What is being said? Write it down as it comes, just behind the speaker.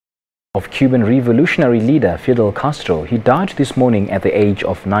Of Cuban revolutionary leader Fidel Castro. He died this morning at the age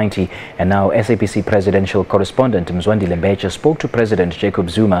of 90, and now SABC Presidential correspondent Mzwandile Mbeje spoke to President Jacob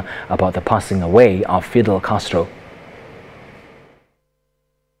Zuma about the passing away of Fidel Castro.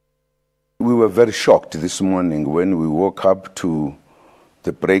 We were very shocked this morning when we woke up to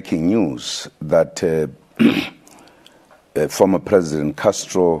the breaking news that former President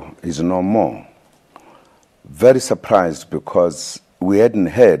Castro is no more. Very surprised because we hadn't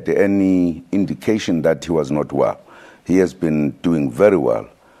heard any indication that he was not well. He has been doing very well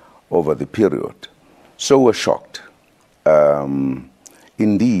over the period. So we're shocked.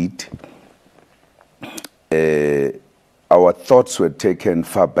 Indeed, our thoughts were taken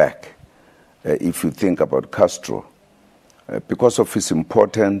far back, if you think about Castro, because of his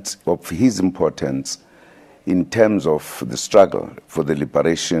importance in terms of the struggle for the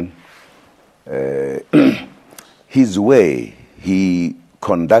liberation, his way. He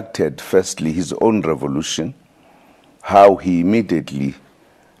conducted, firstly, his own revolution, how he immediately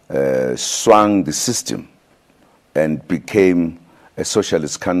swung the system and became a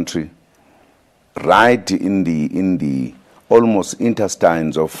socialist country right in the almost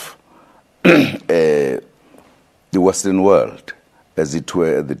intestines of the Western world, as it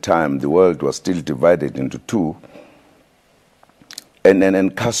were at the time. The world was still divided into two.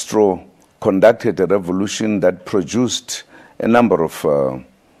 And Castro conducted a revolution that produced a number of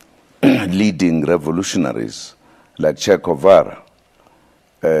leading revolutionaries like Che Guevara,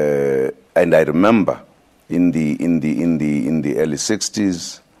 and I remember in the early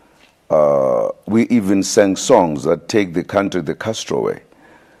 60s, we even sang songs that take the country the Castro way,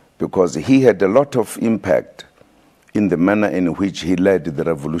 because he had a lot of impact in the manner in which he led the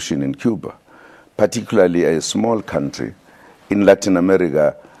revolution in Cuba, particularly a small country in Latin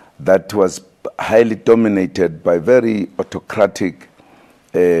America that was highly dominated by very autocratic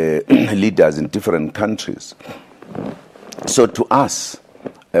leaders in different countries. So to us,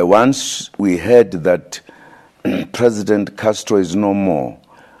 once we heard that President Castro is no more,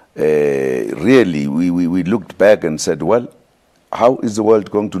 really we looked back and said, well, how is the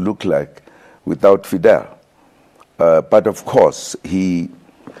world going to look like without Fidel? But of course, he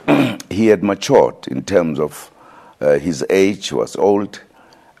had matured in terms of his age. He was old.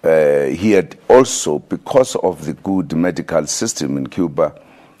 He had also, because of the good medical system in Cuba,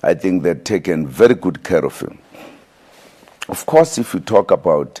 I think they'd taken very good care of him. Of course, if you talk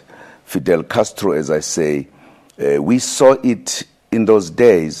about Fidel Castro, as I say, we saw it in those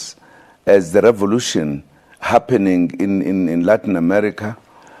days as the revolution happening in Latin America,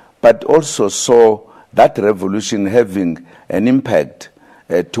 but also saw that revolution having an impact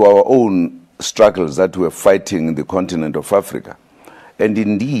to our own struggles that we're fighting in the continent of Africa. And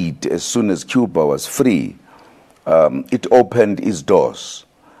indeed, as soon as Cuba was free, it opened its doors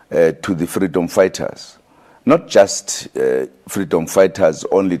to the freedom fighters. Not just freedom fighters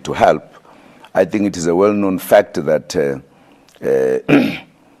only to help. I think it is a well-known fact that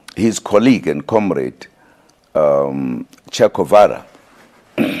his colleague and comrade, Che Guevara,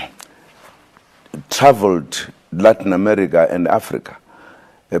 traveled Latin America and Africa,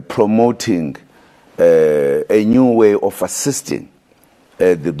 promoting a new way of assisting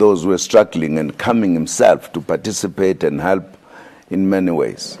those who were struggling, and coming himself to participate and help in many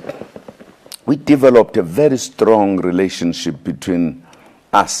ways. We developed a very strong relationship between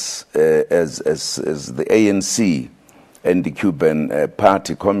us as the ANC and the Cuban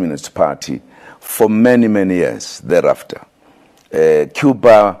party, Communist Party, for many, many years thereafter.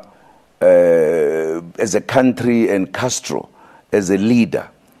 Cuba as a country and Castro as a leader,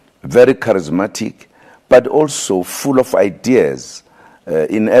 very charismatic, but also full of ideas,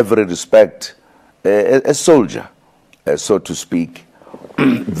 in every respect, a soldier, so to speak,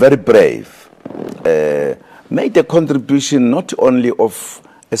 very brave, made a contribution not only of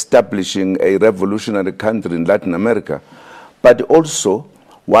establishing a revolutionary country in Latin America, but also,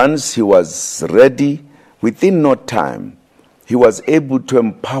 once he was ready, within no time, he was able to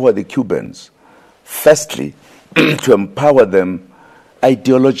empower the Cubans. Firstly, to empower them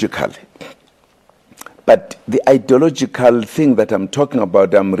ideologically. But the ideological thing that I'm talking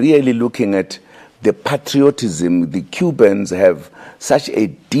about, I'm really looking at the patriotism. The Cubans have such a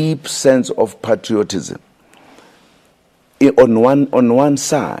deep sense of patriotism on one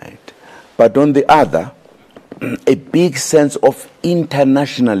side, but on the other, a big sense of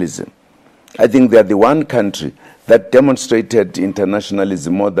internationalism. I think they are the one country that demonstrated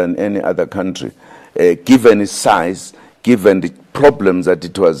internationalism more than any other country, given its size, given the problems that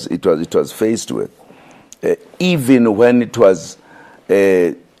it was faced with. Even when it was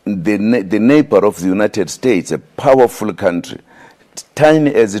the neighbor of the United States, a powerful country,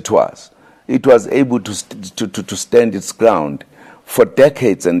 tiny as it was able to stand its ground for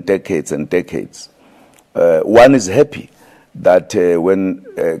decades and decades and decades. One is happy that when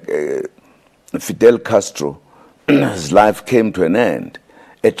Fidel Castro, his life came to an end,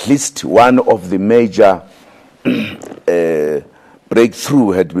 at least one of the major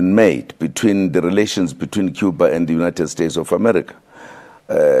breakthrough had been made between the relations between Cuba and the United States of America.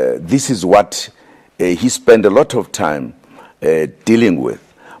 This is what he spent a lot of time dealing with.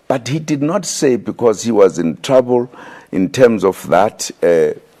 But he did not say because he was in trouble in terms of that,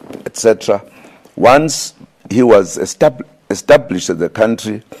 etc. Once he was established as a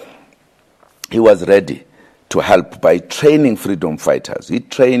country, he was ready to help by training freedom fighters. He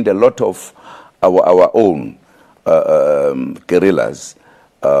trained a lot of our own guerrillas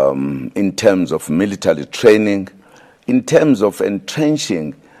in terms of military training, in terms of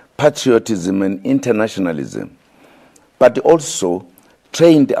entrenching patriotism and internationalism, but also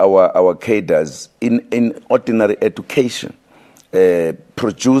trained our cadres in ordinary education,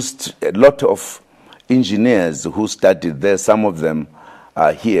 produced a lot of engineers who studied there, some of them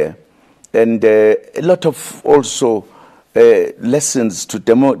are here, and a lot of also lessons to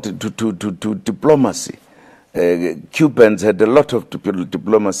diplomacy. Cubans had a lot of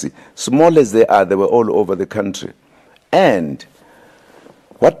diplomacy. Small as they were all over the country. And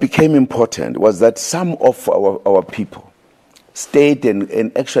what became important was that some of our people stayed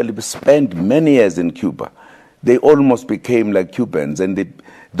and actually spent many years in Cuba. They almost became like Cubans. And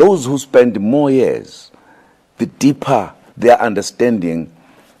those who spent more years, the deeper their understanding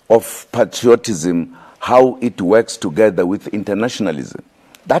of patriotism, how it works together with internationalism.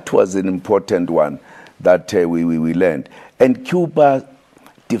 That was an important one that we learned. And Cuba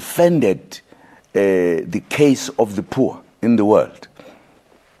defended the case of the poor in the world.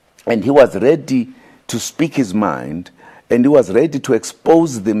 And he was ready to speak his mind, and he was ready to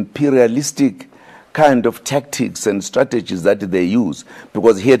expose the imperialistic kind of tactics and strategies that they use,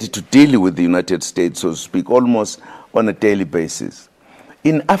 because he had to deal with the United States, so to speak, almost on a daily basis.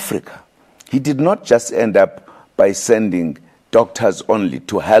 In Africa, he did not just end up by sending doctors only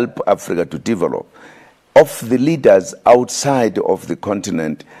to help Africa to develop. Of the leaders outside of the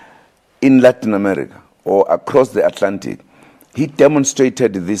continent, in Latin America or across the Atlantic, he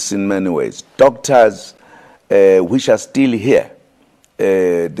demonstrated this in many ways. Doctors which are still here,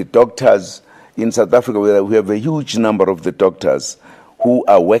 the doctors in South Africa, we have a huge number of the doctors who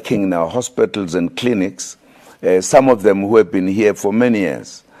are working in our hospitals and clinics, some of them who have been here for many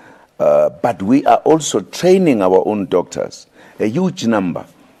years. But we are also training our own doctors, a huge number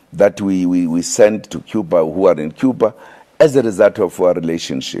that we send to Cuba, who are in Cuba, as a result of our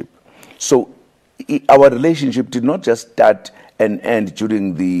relationship. So our relationship did not just start and end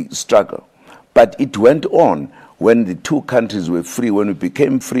during the struggle, but it went on when the two countries were free. When we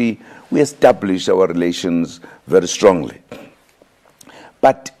became free, we established our relations very strongly.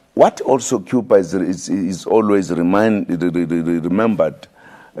 But what also Cuba is always remembered,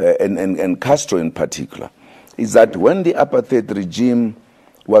 and Castro in particular, is that when the apartheid regime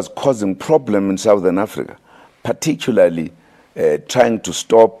was causing problems in Southern Africa, particularly trying to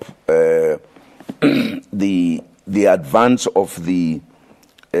stop the advance of the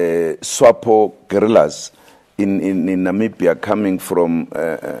SWAPO guerrillas in Namibia coming from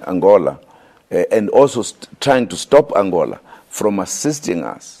Angola, and also trying to stop Angola from assisting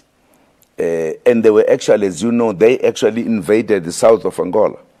us. And they were actually, as you know, they actually invaded the south of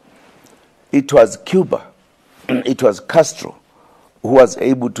Angola. It was Cuba, it was Castro, who was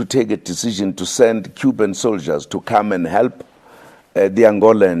able to take a decision to send Cuban soldiers to come and help the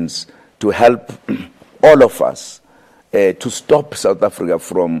Angolans, to help all of us to stop South Africa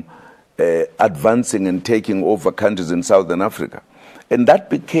from advancing and taking over countries in Southern Africa. And that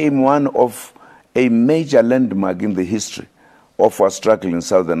became one of a major landmark in the history of our struggle in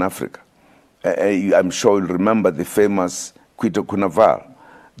Southern Africa. I'm sure you'll remember the famous Quito Cunaval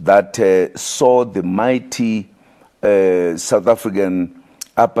that saw the mighty South African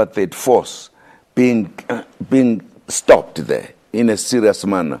apartheid force being stopped there in a serious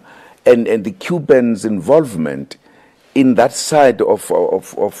manner, and the Cubans' involvement in that side of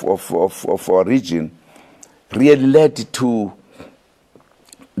our region really led to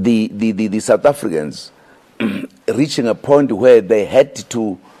the South Africans reaching a point where they had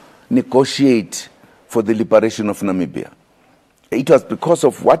to negotiate for the liberation of Namibia. It was because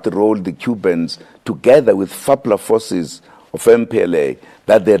of what role the Cubans, together with FAPLA forces of MPLA,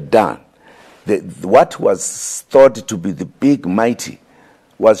 that they had done. What was thought to be the big mighty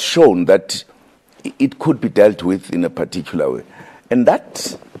was shown that it could be dealt with in a particular way. And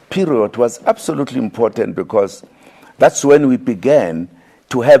that period was absolutely important because That's when we began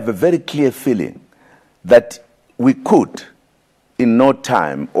to have a very clear feeling that we could, in no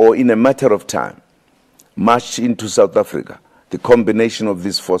time or in a matter of time, march into South Africa, the combination of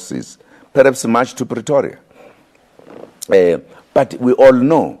these forces, perhaps march to Pretoria. But we all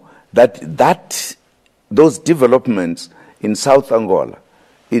know that those developments in South Angola,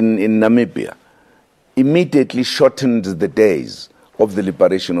 in Namibia, immediately shortened the days of the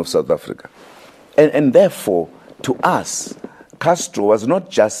liberation of South Africa. And therefore, to us, Castro was not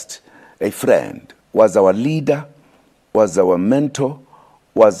just a friend, was our leader, was our mentor,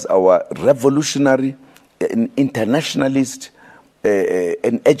 was our revolutionary, an internationalist,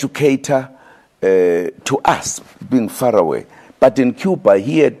 an educator, to us, being far away. But in Cuba,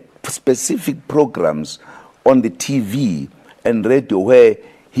 he had specific programs on the TV and radio where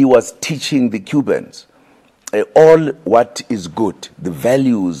he was teaching the Cubans all what is good, the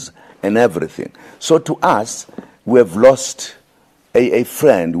values and everything. So to us, we have lost a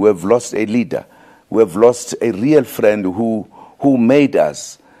friend, we have lost a leader, we have lost a real friend who made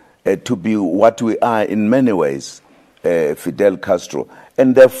us to be what we are in many ways, Fidel Castro.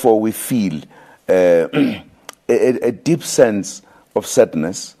 And therefore we feel a deep sense of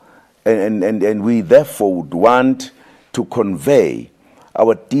sadness, and we therefore would want to convey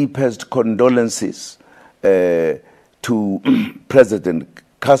our deepest condolences to President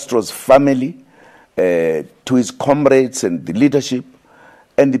Castro's family, to his comrades and the leadership,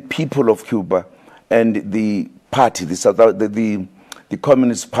 and the people of Cuba, and the party, the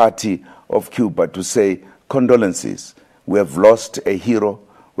Communist Party of Cuba, to say condolences. We have lost a hero,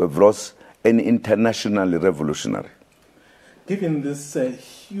 we have lost an international revolutionary. Given this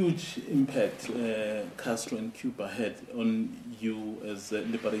huge impact Castro and Cuba had on you as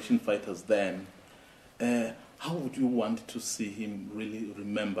liberation fighters then, how would you want to see him really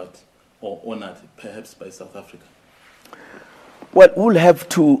remembered or honored, perhaps by South Africa? Well, we'll have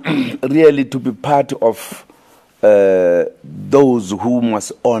to really to be part of those who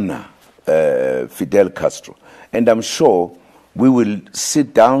must honor Fidel Castro. And I'm sure we will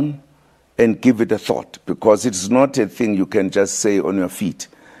sit down and give it a thought, because it's not a thing you can just say on your feet.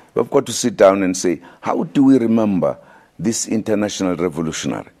 We've got to sit down and say, how do we remember this international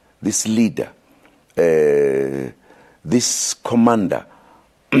revolutionary, this leader, this commander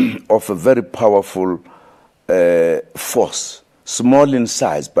of a very powerful force, small in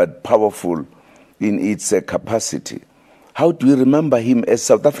size but powerful in its capacity? How do we remember him as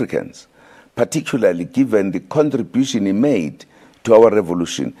South Africans, particularly given the contribution he made to our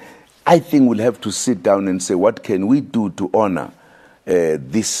revolution? I think we'll have to sit down and say, what can we do to honor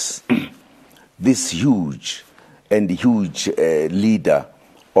this huge leader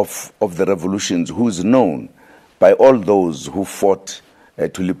of the revolutions, who is known by all those who fought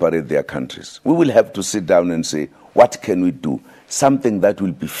to liberate their countries. We will have to sit down and say, what can we do? Something that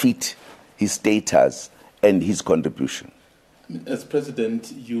will befit his status and his contribution. As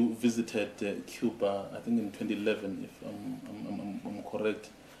president, you visited Cuba, I think in 2011, if I'm correct.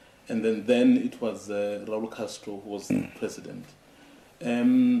 And then it was Raul Castro who was president.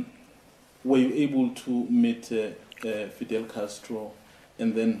 Were you able to meet Fidel Castro?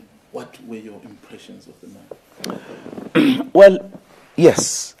 And then what were your impressions of the man? Well,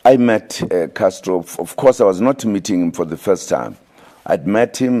 yes, I met Castro. Of course, I was not meeting him for the first time. I'd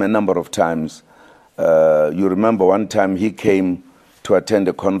met him a number of times. You remember one time he came to attend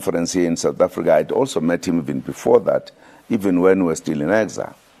a conference here in South Africa. I'd also met him even before that, even when we were still in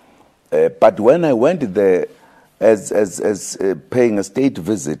exile. But when I went there as paying a state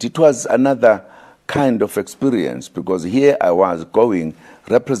visit, it was another kind of experience, because here I was going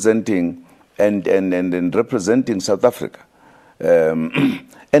representing and representing South Africa.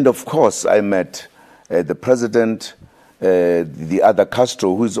 And of course I met the president, the other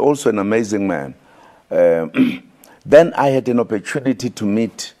Castro, who is also an amazing man. Then I had an opportunity to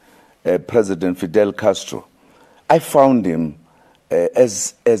meet President Fidel Castro. I found him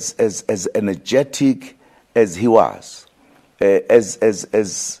as energetic as he was,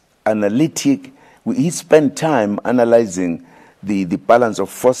 as analytic. He spent time analyzing the balance of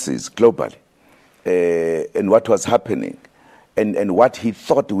forces globally, and what was happening, and what he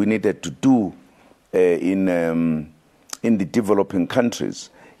thought we needed to do in the developing countries.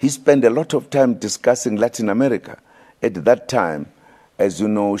 He spent a lot of time discussing Latin America. At that time, as you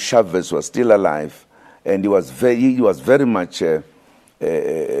know, Chavez was still alive, and he was very much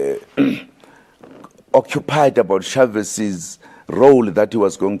occupied about Chavez's role that he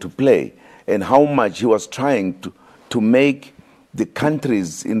was going to play, and how much he was trying to make the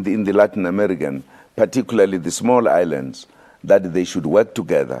countries in the Latin American, particularly the small islands, that they should work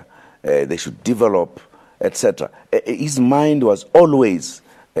together, they should develop etc. His mind was always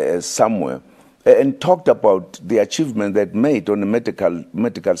somewhere, and talked about the achievement that made on the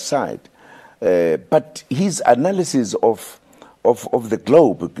medical side. But his analysis of the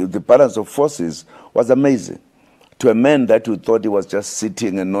globe, the balance of forces, was amazing. To a man that we thought he was just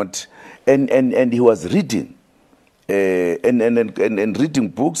sitting and not, and he was reading, and reading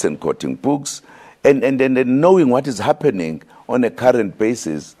books and quoting books, and knowing what is happening on a current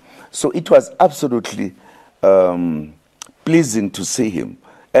basis. So it was absolutely pleasing to see him.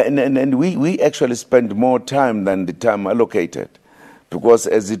 And we actually spent more time than the time allocated, because,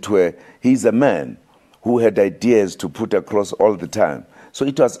 as it were, he's a man who had ideas to put across all the time. So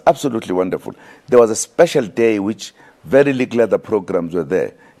it was absolutely wonderful. There was a special day which very little other programs were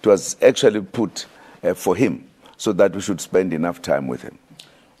there. It was actually put for him, so that we should spend enough time with him.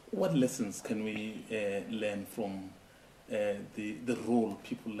 What lessons can we learn from the role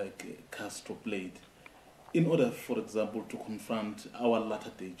people like Castro played in order, for example, to confront our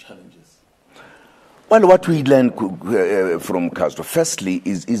latter-day challenges? Well, what we learned from Castro, firstly,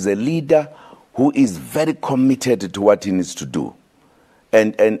 is a leader who is very committed to what he needs to do,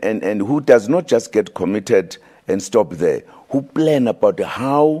 and who does not just get committed and stop there, who plan about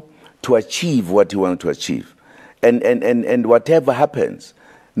how to achieve what he wants to achieve. And whatever happens,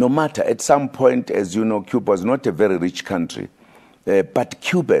 no matter, at some point, as you know, Cuba was not a very rich country, but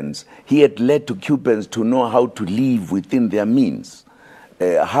Cubans, he had led to Cubans to know how to live within their means,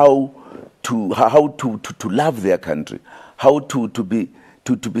 how to love their country, how to be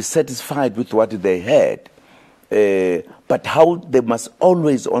satisfied with what they had, but how they must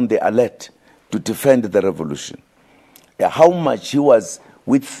always on the alert to defend the revolution. How much he was,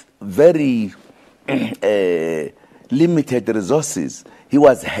 with very limited resources, he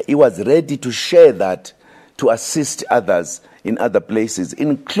was ready to share that, to assist others in other places,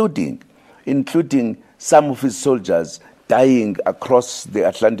 including some of his soldiers dying across the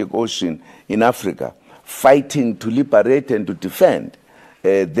Atlantic Ocean in Africa, fighting to liberate and to defend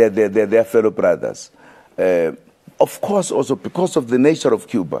their fellow brothers. Of course, also because of the nature of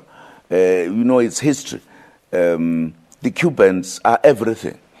Cuba, its history, the Cubans are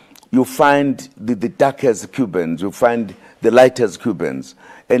everything. You find the darkest Cubans, you find the lightest Cubans,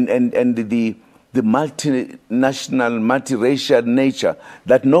 and the multinational, multiracial nature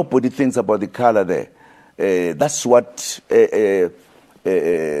that nobody thinks about the color there. That's what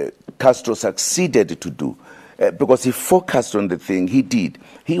Castro succeeded to do, because he focused on the thing he did.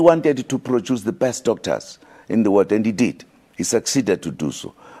 He wanted to produce the best doctors in the world, and he did. He succeeded to do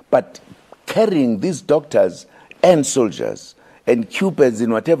so. But carrying these doctors and soldiers and Cubans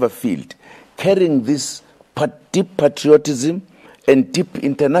in whatever field, carrying this deep patriotism and deep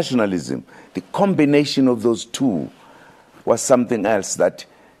internationalism, the combination of those two was something else that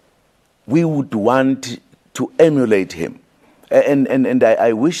we would want to emulate him. And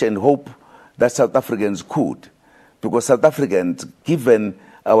I wish and hope that South Africans could, because South Africans, given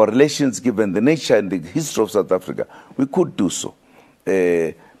our relations, given the nature and the history of South Africa, we could do so.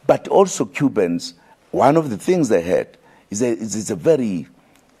 But also Cubans, one of the things they had is a very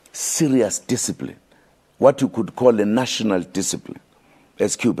serious discipline, what you could call a national discipline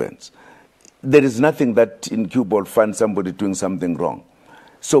as Cubans. There is nothing that in Cuba will find somebody doing something wrong.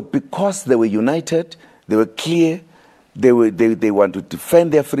 So because they were united, they were clear, they want to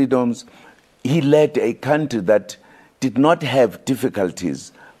defend their freedoms, he led a country that did not have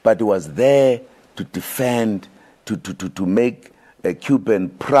difficulties, but was there to defend, to make a Cuban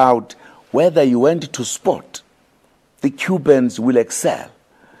proud. Whether you went to sport, the Cubans will excel.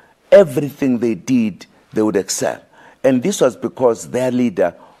 Everything they did, they would excel. And this was because their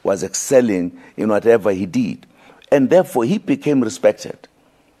leader was excelling in whatever he did. And therefore, he became respected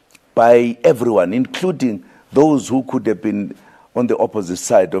by everyone, including those who could have been on the opposite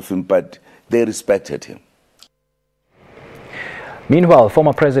side of him, but they respected him. Meanwhile,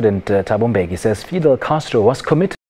 former President Thabo Mbeki says Fidel Castro was committed